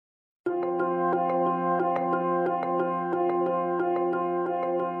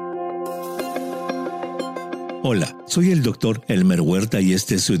Hola, soy el Dr. Elmer Huerta y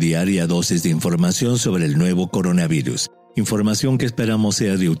esta es su diaria dosis de información sobre el nuevo coronavirus. Información que esperamos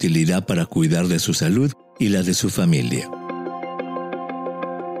sea de utilidad para cuidar de su salud y la de su familia.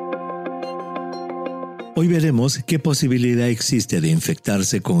 Hoy veremos qué posibilidad existe de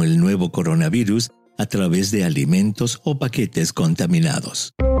infectarse con el nuevo coronavirus a través de alimentos o paquetes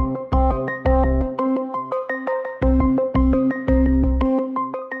contaminados.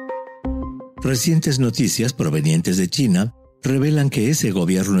 Recientes noticias provenientes de China revelan que ese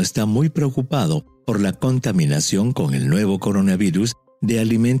gobierno está muy preocupado por la contaminación con el nuevo coronavirus de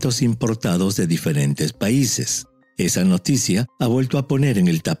alimentos importados de diferentes países. Esa noticia ha vuelto a poner en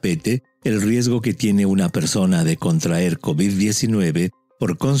el tapete el riesgo que tiene una persona de contraer COVID-19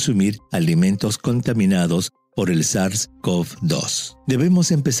 por consumir alimentos contaminados por el SARS-CoV-2. Debemos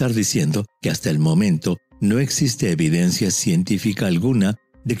empezar diciendo que hasta el momento no existe evidencia científica alguna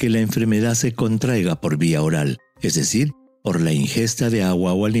de que la enfermedad se contraiga por vía oral, es decir, por la ingesta de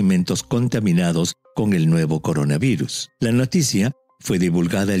agua o alimentos contaminados con el nuevo coronavirus. La noticia fue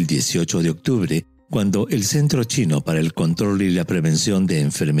divulgada el 18 de octubre, cuando el Centro Chino para el Control y la Prevención de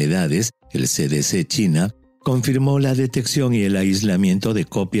Enfermedades, el CDC China, confirmó la detección y el aislamiento de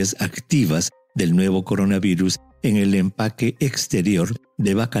copias activas del nuevo coronavirus en el empaque exterior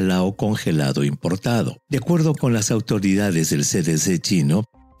de bacalao congelado importado. De acuerdo con las autoridades del CDC chino,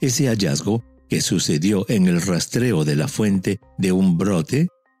 ese hallazgo, que sucedió en el rastreo de la fuente de un brote,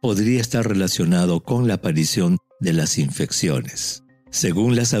 podría estar relacionado con la aparición de las infecciones.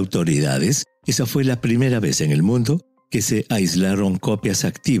 Según las autoridades, esa fue la primera vez en el mundo que se aislaron copias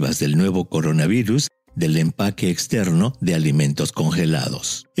activas del nuevo coronavirus del empaque externo de alimentos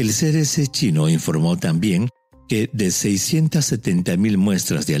congelados. El CDC chino informó también que de 670,000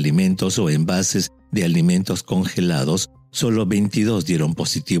 muestras de alimentos o envases de alimentos congelados, solo 22 dieron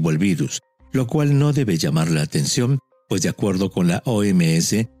positivo al virus, lo cual no debe llamar la atención, pues de acuerdo con la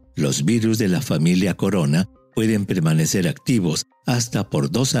OMS, los virus de la familia corona pueden permanecer activos hasta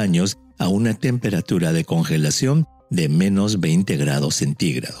por 2 años a una temperatura de congelación de menos 20 grados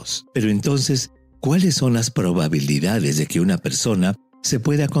centígrados. Pero entonces, ¿cuáles son las probabilidades de que una persona se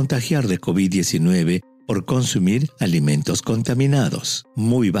pueda contagiar de COVID-19 por consumir alimentos contaminados?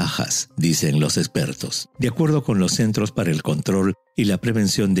 Muy bajas, dicen los expertos. De acuerdo con los Centros para el Control y la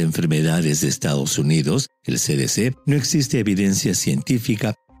Prevención de Enfermedades de Estados Unidos, el CDC, no existe evidencia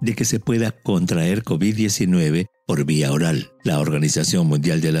científica de que se pueda contraer COVID-19 por vía oral. La Organización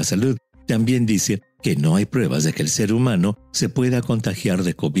Mundial de la Salud también dice que no hay pruebas de que el ser humano se pueda contagiar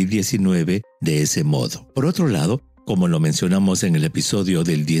de COVID-19 de ese modo. Por otro lado, como lo mencionamos en el episodio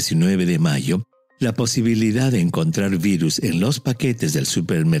del 19 de mayo, la posibilidad de encontrar virus en los paquetes del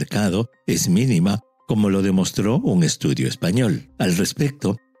supermercado es mínima, como lo demostró un estudio español. Al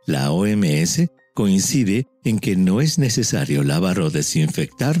respecto, la OMS coincide en que no es necesario lavar o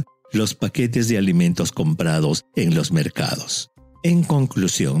desinfectar los paquetes de alimentos comprados en los mercados. En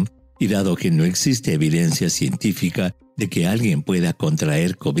conclusión, y dado que no existe evidencia científica de que alguien pueda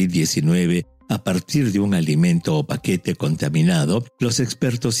contraer COVID-19 a partir de un alimento o paquete contaminado, los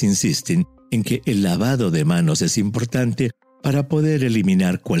expertos insisten en que el lavado de manos es importante para poder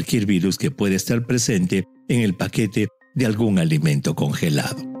eliminar cualquier virus que pueda estar presente en el paquete de algún alimento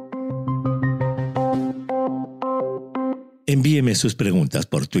congelado. Envíeme sus preguntas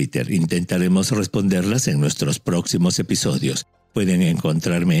por Twitter. Intentaremos responderlas en nuestros próximos episodios. Pueden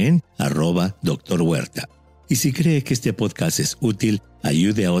encontrarme en @Dr. Huerta. Y si cree que este podcast es útil,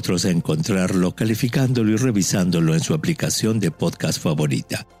 ayude a otros a encontrarlo calificándolo y revisándolo en su aplicación de podcast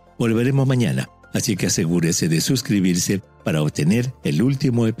favorita. Volveremos mañana, así que asegúrese de suscribirse para obtener el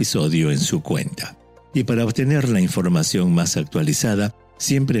último episodio en su cuenta. Y para obtener la información más actualizada,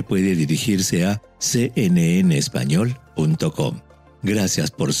 siempre puede dirigirse a cnnespañol.com. Gracias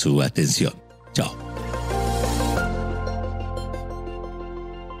por su atención. Chao.